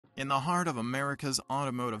In the heart of America's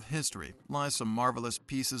automotive history lies some marvelous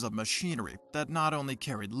pieces of machinery that not only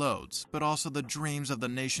carried loads, but also the dreams of the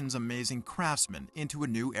nation's amazing craftsmen into a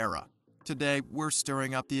new era. Today, we're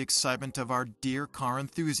stirring up the excitement of our dear car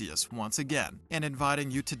enthusiasts once again and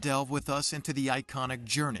inviting you to delve with us into the iconic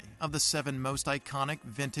journey of the 7 most iconic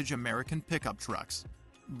vintage American pickup trucks.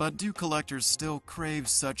 But do collectors still crave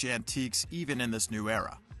such antiques even in this new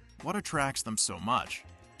era? What attracts them so much?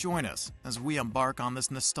 Join us as we embark on this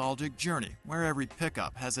nostalgic journey where every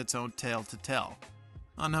pickup has its own tale to tell.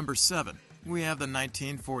 On number 7, we have the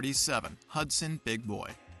 1947 Hudson Big Boy.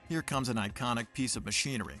 Here comes an iconic piece of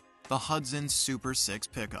machinery, the Hudson Super 6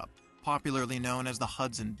 pickup, popularly known as the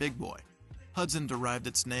Hudson Big Boy. Hudson derived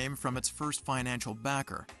its name from its first financial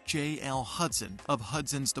backer, J.L. Hudson of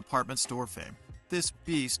Hudson's department store fame. This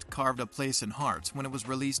beast carved a place in hearts when it was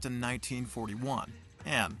released in 1941.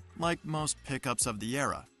 And, like most pickups of the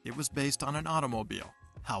era, it was based on an automobile.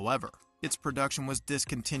 However, its production was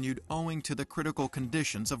discontinued owing to the critical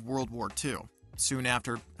conditions of World War II. Soon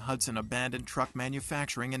after, Hudson abandoned truck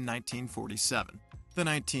manufacturing in 1947. The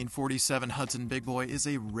 1947 Hudson Big Boy is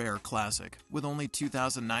a rare classic, with only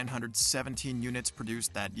 2,917 units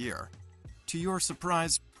produced that year. To your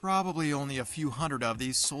surprise, probably only a few hundred of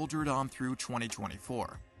these soldiered on through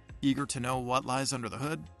 2024. Eager to know what lies under the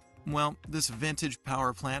hood? Well, this vintage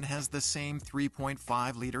power plant has the same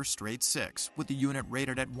 3.5-liter straight 6, with the unit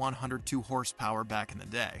rated at 102 horsepower back in the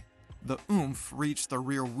day. The oomph reached the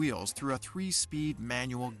rear wheels through a 3-speed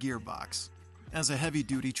manual gearbox. As a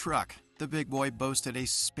heavy-duty truck, the Big Boy boasted a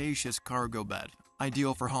spacious cargo bed,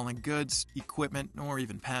 ideal for hauling goods, equipment, or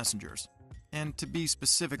even passengers. And to be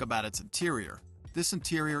specific about its interior, this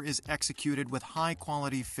interior is executed with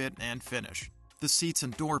high-quality fit and finish. The seats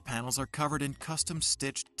and door panels are covered in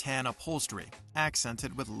custom-stitched tan upholstery,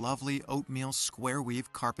 accented with lovely oatmeal square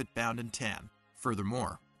weave carpet bound in tan.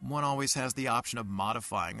 Furthermore, one always has the option of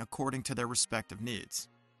modifying according to their respective needs.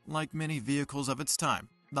 Like many vehicles of its time,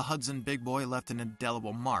 the Hudson Big Boy left an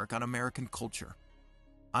indelible mark on American culture.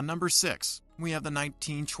 On number 6, we have the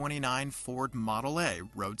 1929 Ford Model A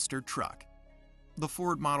Roadster truck. The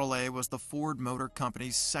Ford Model A was the Ford Motor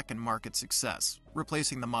Company's second market success,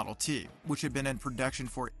 replacing the Model T, which had been in production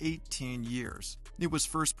for 18 years. It was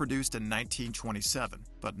first produced in 1927,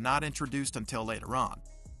 but not introduced until later on.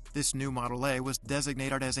 This new Model A was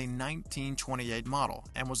designated as a 1928 model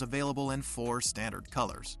and was available in 4 standard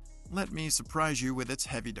colors. Let me surprise you with its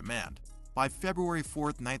heavy demand. By February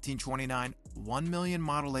 4th, 1929, 1 million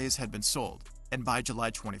Model A's had been sold, and by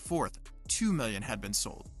July 24th, 2 million had been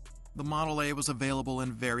sold. The Model A was available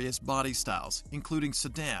in various body styles, including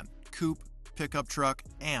sedan, coupe, pickup truck,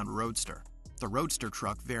 and roadster. The roadster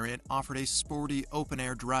truck variant offered a sporty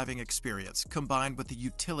open-air driving experience combined with the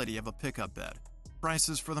utility of a pickup bed.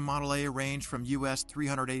 Prices for the Model A range from US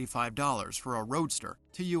 $385 for a roadster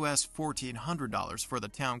to US $1,400 for the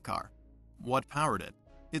town car. What powered it?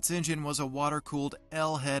 Its engine was a water-cooled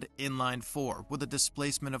L-head inline-4 with a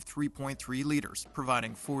displacement of 3.3 liters,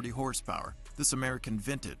 providing 40 horsepower. This American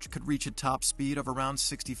vintage could reach a top speed of around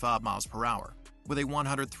 65 miles per hour. With a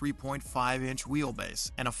 103.5-inch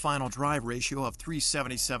wheelbase and a final drive ratio of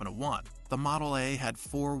 377:1, the Model A had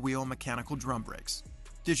 4-wheel mechanical drum brakes.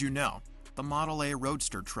 Did you know? The Model A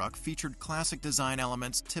Roadster truck featured classic design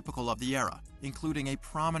elements typical of the era, including a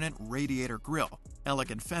prominent radiator grille,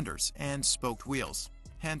 elegant fenders, and spoked wheels.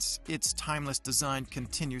 Hence, its timeless design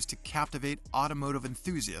continues to captivate automotive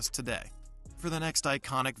enthusiasts today. For the next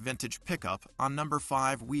iconic vintage pickup, on number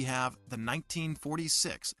 5 we have the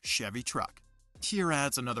 1946 Chevy truck. Here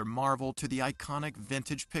adds another marvel to the iconic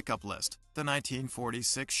vintage pickup list, the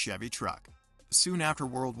 1946 Chevy truck. Soon after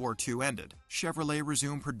World War II ended, Chevrolet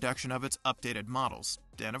resumed production of its updated models,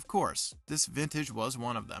 and of course, this vintage was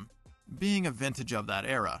one of them. Being a vintage of that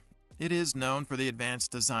era, it is known for the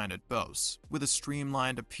advanced design it boasts, with a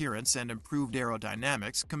streamlined appearance and improved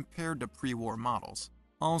aerodynamics compared to pre-war models.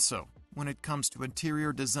 Also, when it comes to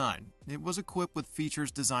interior design, it was equipped with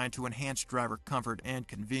features designed to enhance driver comfort and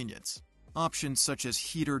convenience. Options such as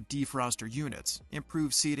heater defroster units,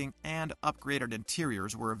 improved seating, and upgraded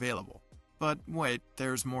interiors were available. But wait,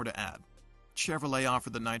 there's more to add. Chevrolet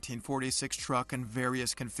offered the 1946 truck in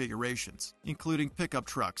various configurations, including pickup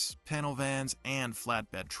trucks, panel vans, and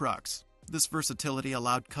flatbed trucks. This versatility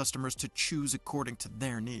allowed customers to choose according to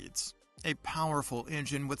their needs. A powerful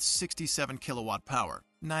engine with 67 kilowatt power,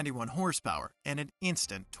 91 horsepower, and an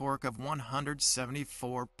instant torque of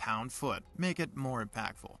 174 pound-foot make it more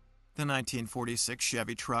impactful. The 1946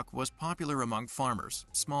 Chevy truck was popular among farmers,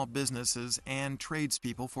 small businesses, and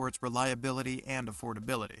tradespeople for its reliability and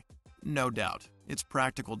affordability. No doubt, Its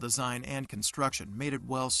practical design and construction made it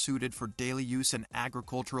well suited for daily use in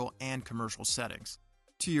agricultural and commercial settings.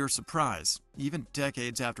 To your surprise, even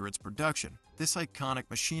decades after its production, this iconic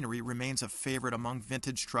machinery remains a favorite among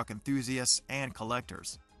vintage truck enthusiasts and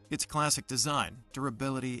collectors. Its classic design,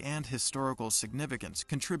 durability, and historical significance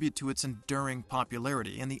contribute to its enduring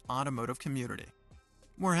popularity in the automotive community.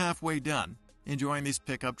 We're halfway done. Enjoying these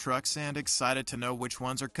pickup trucks and excited to know which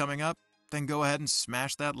ones are coming up? Then go ahead and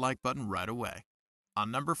smash that like button right away. On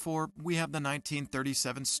number 4, we have the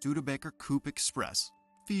 1937 Studebaker Coupe Express.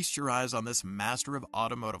 Feast your eyes on this master of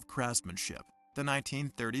automotive craftsmanship, the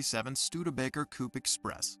 1937 Studebaker Coupe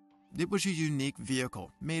Express. It was a unique vehicle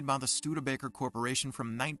made by the Studebaker Corporation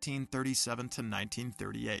from 1937 to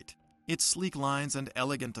 1938. Its sleek lines and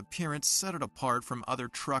elegant appearance set it apart from other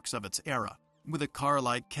trucks of its era. With a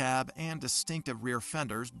car-like cab and distinctive rear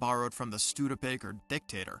fenders borrowed from the Studebaker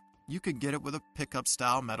Dictator, you could get it with a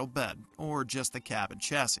pickup-style metal bed or just the cab and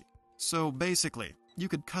chassis. So basically, you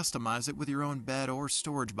could customize it with your own bed or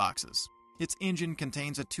storage boxes. Its engine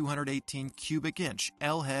contains a 218 cubic inch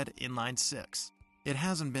L-head inline-six. It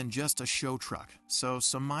hasn't been just a show truck, so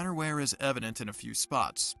some minor wear is evident in a few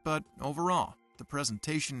spots, but overall, the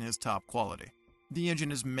presentation is top quality. The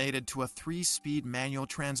engine is mated to a 3-speed manual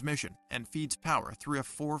transmission and feeds power through a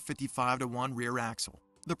 455-to-1 rear axle.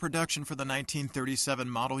 The production for the 1937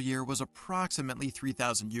 model year was approximately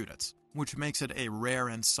 3,000 units, which makes it a rare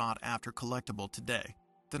and sought-after collectible today.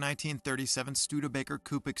 The 1937 Studebaker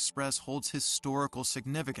Coupe Express holds historical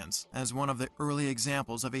significance as one of the early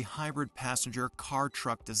examples of a hybrid passenger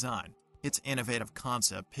car-truck design. Its innovative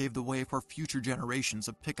concept paved the way for future generations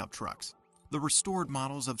of pickup trucks. The restored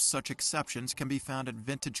models of such exceptions can be found at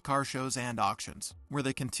vintage car shows and auctions, where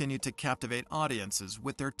they continue to captivate audiences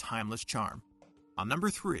with their timeless charm. On number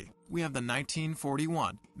 3, we have the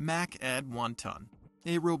 1941 Mack Ed 1-ton.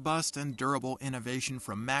 A robust and durable innovation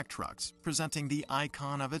from Mack Trucks, presenting the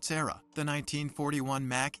icon of its era, the 1941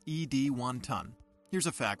 Mack ED 1-ton. Here's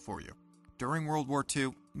a fact for you. During World War II,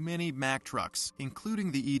 many Mack trucks,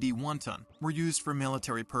 including the ED 1-ton, were used for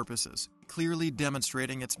military purposes, clearly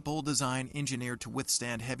demonstrating its bold design engineered to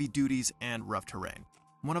withstand heavy duties and rough terrain.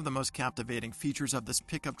 One of the most captivating features of this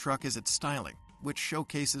pickup truck is its styling, which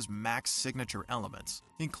showcases Mack's signature elements,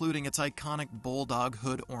 including its iconic bulldog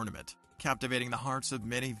hood ornament, captivating the hearts of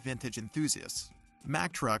many vintage enthusiasts.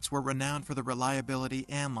 Mack trucks were renowned for their reliability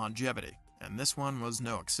and longevity, and this one was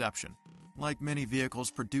no exception. Like many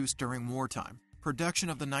vehicles produced during wartime, production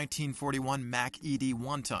of the 1941 Mack ED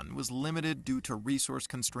 1-ton was limited due to resource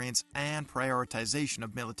constraints and prioritization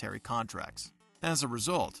of military contracts. As a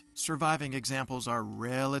result, surviving examples are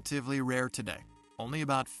relatively rare today. Only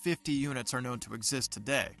about 50 units are known to exist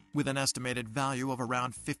today, with an estimated value of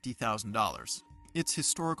around $50,000. Its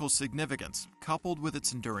historical significance, coupled with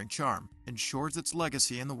its enduring charm, ensures its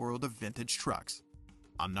legacy in the world of vintage trucks.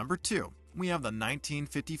 On number 2, we have the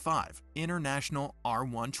 1955 International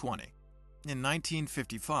R120. In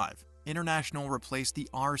 1955, International replaced the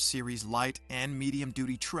R-Series light and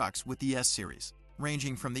medium-duty trucks with the S-Series,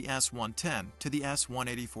 ranging from the S110 to the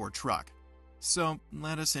S184 truck. So,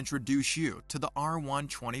 let us introduce you to the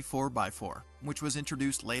R120 4x4, which was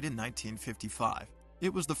introduced late in 1955.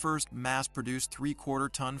 It was the first mass-produced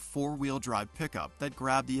 3/4-ton four-wheel drive pickup that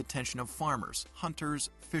grabbed the attention of farmers,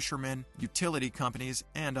 hunters, fishermen, utility companies,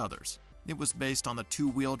 and others. It was based on the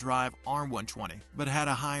two-wheel drive R120, but had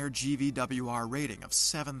a higher GVWR rating of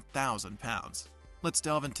 7,000 pounds. Let's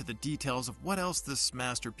delve into the details of what else this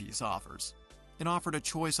masterpiece offers. It offered a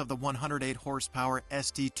choice of the 108 horsepower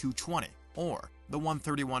ST220 or the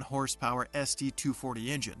 131 horsepower ST240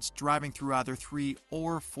 engines, driving through either 3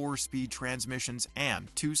 or 4-speed transmissions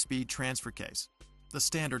and 2-speed transfer case. The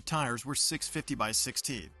standard tires were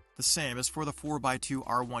 650x16, the same as for the 4x2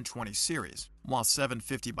 R120 series, while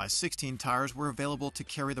 750x16 tires were available to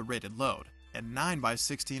carry the rated load, and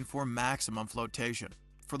 9x16 for maximum flotation.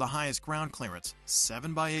 For the highest ground clearance,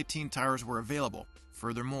 7x18 tires were available.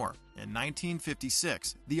 Furthermore, in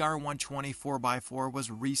 1956, the R120 4x4 was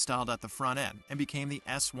restyled at the front end and became the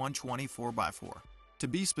S120 4x4. To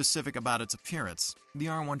be specific about its appearance, the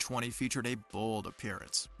R120 featured a bold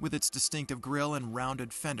appearance, with its distinctive grille and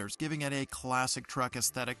rounded fenders giving it a classic truck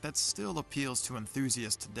aesthetic that still appeals to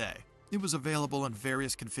enthusiasts today. It was available in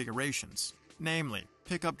various configurations, namely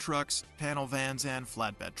pickup trucks, panel vans, and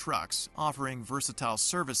flatbed trucks, offering versatile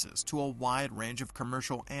services to a wide range of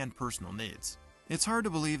commercial and personal needs. It's hard to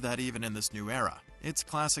believe that even in this new era, its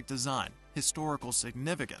classic design, historical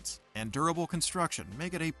significance, and durable construction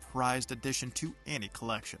make it a prized addition to any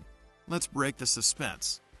collection. Let's break the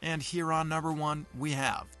suspense. And here on number 1, we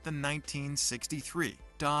have the 1963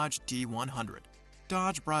 Dodge D100.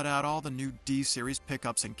 Dodge brought out all the new D-Series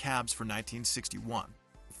pickups and cabs for 1961.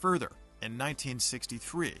 Further, in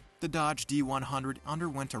 1963, the Dodge D100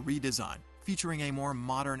 underwent a redesign, featuring a more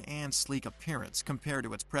modern and sleek appearance compared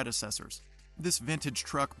to its predecessors. This vintage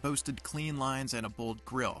truck boasted clean lines and a bold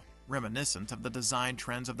grille, reminiscent of the design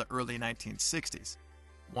trends of the early 1960s.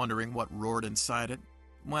 Wondering what roared inside it?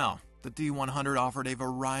 Well, the D100 offered a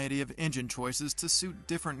variety of engine choices to suit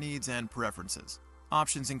different needs and preferences.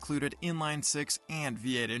 Options included inline-6 and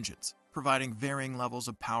V8 engines, providing varying levels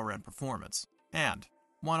of power and performance. And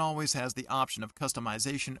one always has the option of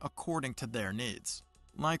customization according to their needs.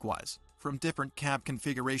 Likewise, from different cab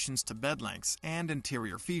configurations to bed lengths and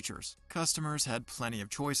interior features, customers had plenty of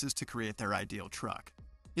choices to create their ideal truck.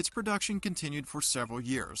 Its production continued for several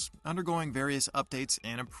years, undergoing various updates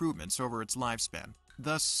and improvements over its lifespan,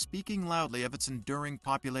 thus speaking loudly of its enduring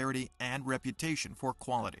popularity and reputation for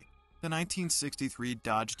quality. The 1963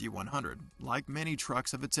 Dodge D100, like many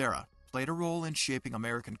trucks of its era, played a role in shaping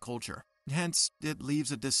American culture. Hence, it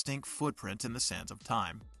leaves a distinct footprint in the sands of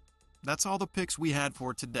time. That's all the picks we had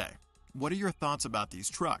for today. What are your thoughts about these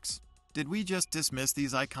trucks? Did we just dismiss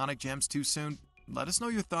these iconic gems too soon? Let us know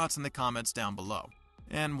your thoughts in the comments down below.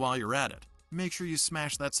 And while you're at it, make sure you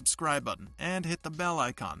smash that subscribe button and hit the bell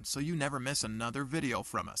icon so you never miss another video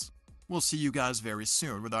from us. We'll see you guys very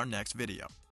soon with our next video.